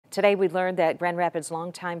Today we learned that Grand Rapids'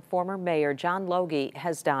 longtime former mayor John Logie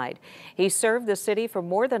has died. He served the city for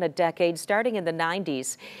more than a decade, starting in the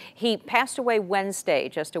 90s. He passed away Wednesday,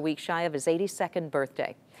 just a week shy of his 82nd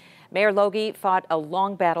birthday. Mayor Logie fought a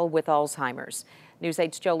long battle with Alzheimer's. News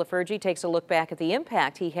 8's Joe LaFurgie takes a look back at the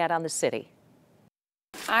impact he had on the city.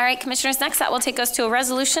 All right, Commissioners, next that will take us to a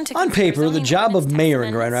resolution to... On paper, the job of mayor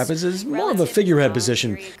in Grand Rapids is more of a figurehead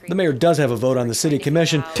position. The mayor does have a vote on the city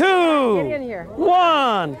commission. 2,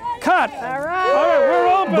 1, cut. All right, we're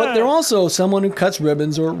open. But they're also someone who cuts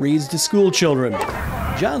ribbons or reads to school children.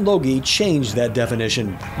 John Logie changed that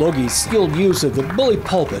definition. Logie's skilled use of the bully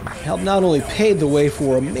pulpit helped not only pave the way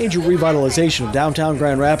for a major revitalization of downtown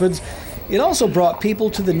Grand Rapids, it also brought people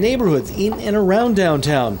to the neighborhoods in and around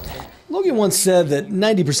downtown. Logie once said that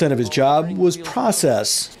 90% of his job was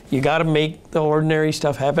process. You got to make the ordinary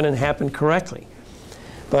stuff happen and happen correctly.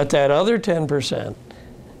 But that other 10%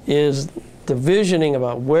 is the visioning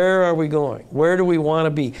about where are we going? Where do we want to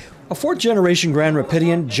be? A fourth-generation Grand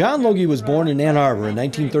Rapidian, John Logie was born in Ann Arbor in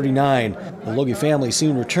 1939. The Logie family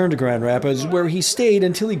soon returned to Grand Rapids, where he stayed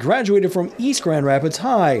until he graduated from East Grand Rapids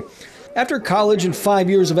High. After college and 5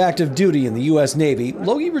 years of active duty in the U.S. Navy,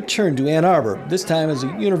 Logie returned to Ann Arbor, this time as a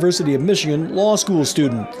University of Michigan law school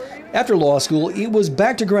student. After law school, he was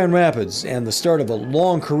back to Grand Rapids and the start of a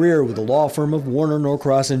long career with the law firm of Warner,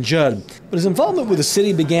 Norcross & Judd. But his involvement with the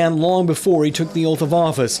city began long before he took the oath of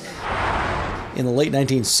office. In the late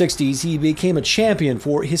 1960s, he became a champion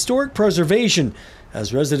for historic preservation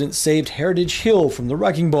as residents saved Heritage Hill from the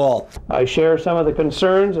wrecking ball. I share some of the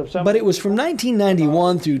concerns of some... But it was from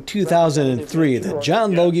 1991 through 2003 that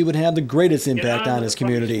John Logie would have the greatest impact on his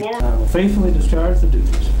community. I will faithfully discharge the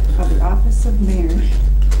duties of the office of mayor.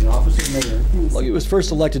 The office of mayor. Logie was first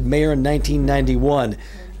elected mayor in 1991,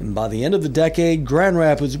 and by the end of the decade, Grand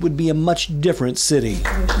Rapids would be a much different city.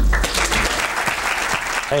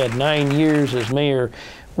 I had 9 years as mayor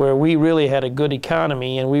where we really had a good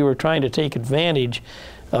economy and we were trying to take advantage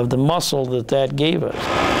of the muscle that gave us.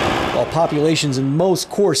 While populations in most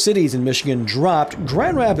core cities in Michigan dropped,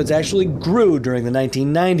 Grand Rapids actually grew during the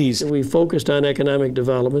 1990s. We focused on economic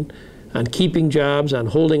development, on keeping jobs, on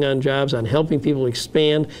holding on jobs, on helping people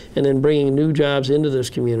expand, and then bringing new jobs into this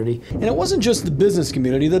community. And it wasn't just the business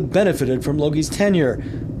community that benefited from Logie's tenure.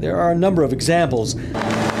 There are a number of examples.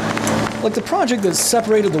 Like the project that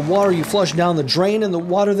separated the water you flush down the drain and the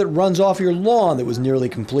water that runs off your lawn that was nearly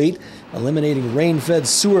complete, eliminating rain-fed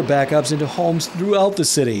sewer backups into homes throughout the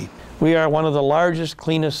city. We are one of the largest,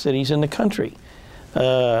 cleanest cities in the country.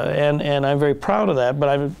 And I'm very proud of that,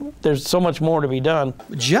 but there's so much more to be done.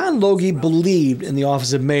 John Logie believed in the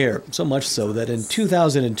office of mayor, so much so that in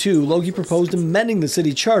 2002, Logie proposed amending the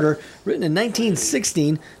city charter, written in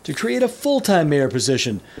 1916, to create a full-time mayor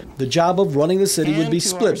position. The job of running the city would be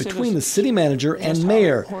split between the city manager and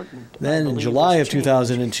mayor. Then in July of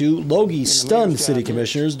 2002, Logie stunned city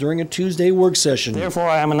commissioners during a Tuesday work session. Therefore,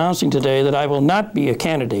 I am announcing today that I will not be a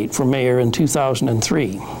candidate for mayor in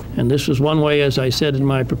 2003. And this was one way, as I said in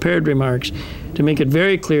my prepared remarks, to make it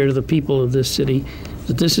very clear to the people of this city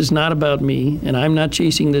that this is not about me and I'm not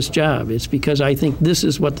chasing this job. It's because I think this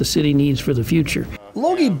is what the city needs for the future.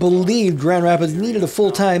 Logie believed Grand Rapids needed a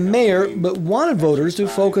full-time mayor, but wanted voters to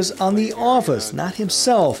focus on the office, not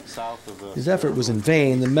himself. His effort was in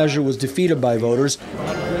vain. The measure was defeated by voters.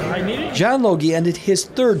 John Logie ended his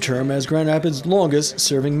third term as Grand Rapids'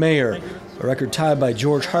 longest-serving mayor, a record tied by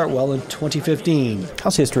George Hartwell in 2015.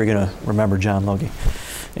 How's history going to remember John Logie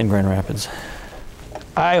in Grand Rapids?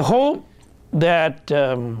 I hope that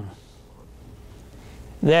that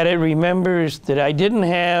it remembers that I didn't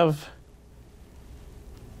have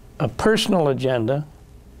a personal agenda,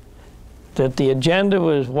 that the agenda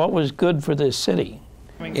was what was good for this city.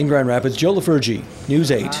 In Grand Rapids, Joe LaFurgie,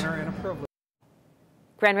 News 8.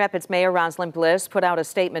 Grand Rapids Mayor Rosalind Bliss put out a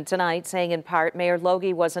statement tonight saying in part, Mayor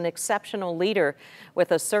Logie was an exceptional leader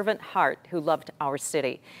with a servant heart who loved our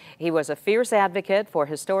city. He was a fierce advocate for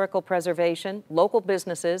historical preservation, local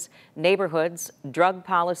businesses, neighborhoods, drug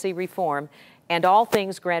policy reform, and all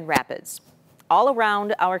things Grand Rapids. All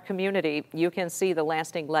around our community, you can see the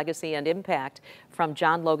lasting legacy and impact from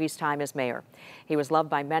John Logie's time as mayor. He was loved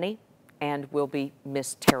by many and will be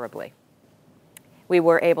missed terribly. We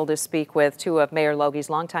were able to speak with two of Mayor Logie's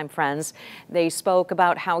longtime friends. They spoke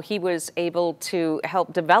about how he was able to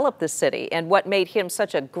help develop the city and what made him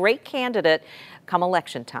such a great candidate come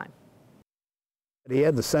election time. He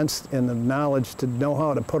had the sense and the knowledge to know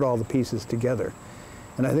how to put all the pieces together.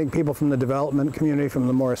 And I think people from the development community, from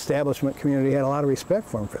the more establishment community, had a lot of respect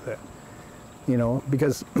for him for that. You know,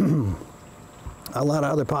 because a lot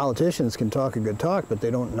of other politicians can talk a good talk, but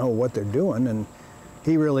they don't know what they're doing. And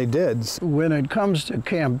He really did. When it comes to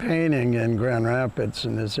campaigning in Grand Rapids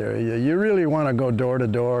in this area, you really want to go door to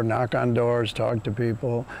door, knock on doors, talk to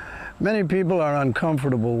people. Many people are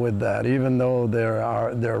uncomfortable with that, even though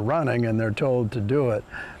they're running and they're told to do it.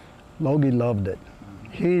 Logie loved it.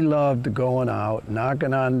 He loved going out,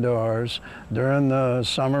 knocking on doors during the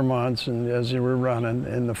summer months and as you were running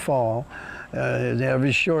in the fall. He'd have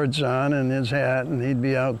his shorts on and his hat, and he'd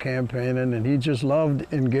be out campaigning, and he just loved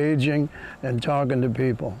engaging and talking to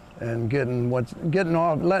people and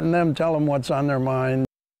letting them tell him what's on their mind.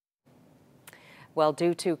 Well,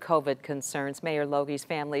 due to COVID concerns, Mayor Logie's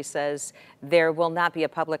family says there will not be a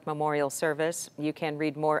public memorial service. You can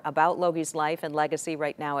read more about Logie's life and legacy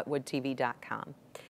right now at woodtv.com.